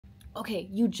Okay,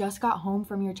 you just got home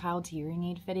from your child's hearing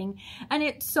aid fitting and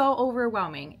it's so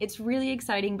overwhelming. It's really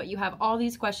exciting, but you have all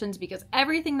these questions because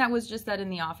everything that was just said in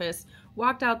the office,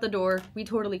 walked out the door, we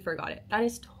totally forgot it. That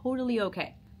is totally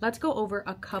okay. Let's go over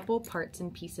a couple parts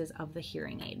and pieces of the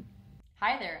hearing aid.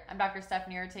 Hi there, I'm Dr.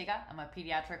 Stephanie Ortega. I'm a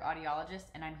pediatric audiologist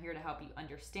and I'm here to help you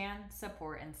understand,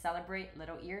 support, and celebrate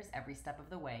little ears every step of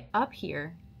the way. Up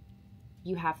here,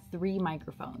 you have 3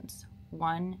 microphones.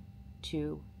 1,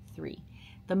 2, 3.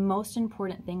 The most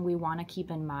important thing we want to keep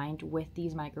in mind with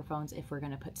these microphones, if we're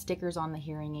going to put stickers on the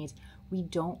hearing aids, we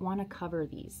don't want to cover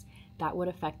these. That would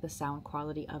affect the sound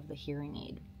quality of the hearing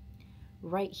aid.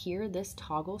 Right here, this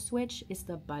toggle switch is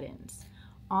the buttons.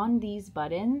 On these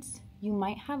buttons, you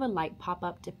might have a light pop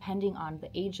up depending on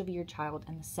the age of your child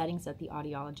and the settings that the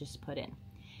audiologist put in.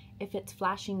 If it's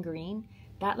flashing green,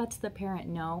 that lets the parent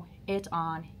know it's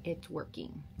on, it's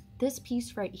working. This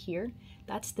piece right here,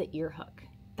 that's the ear hook.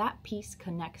 That piece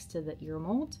connects to the ear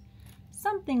mold,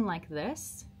 something like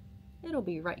this. It'll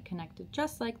be right connected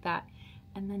just like that.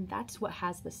 And then that's what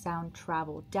has the sound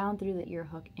travel down through the ear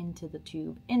hook into the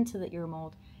tube, into the ear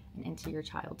mold, and into your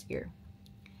child's ear.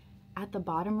 At the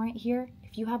bottom right here,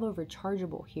 if you have a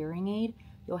rechargeable hearing aid,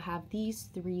 you'll have these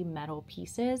 3 metal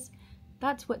pieces.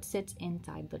 That's what sits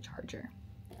inside the charger.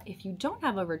 If you don't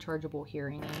have a rechargeable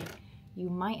hearing aid, you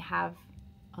might have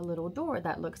a little door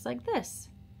that looks like this.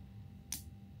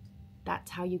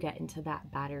 That's how you get into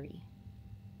that battery.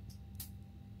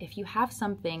 If you have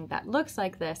something that looks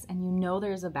like this and you know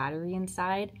there's a battery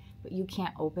inside, but you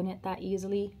can't open it that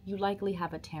easily, you likely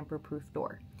have a tamper-proof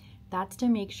door. That's to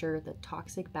make sure that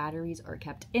toxic batteries are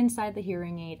kept inside the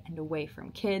hearing aid and away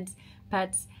from kids,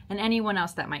 pets, and anyone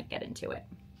else that might get into it.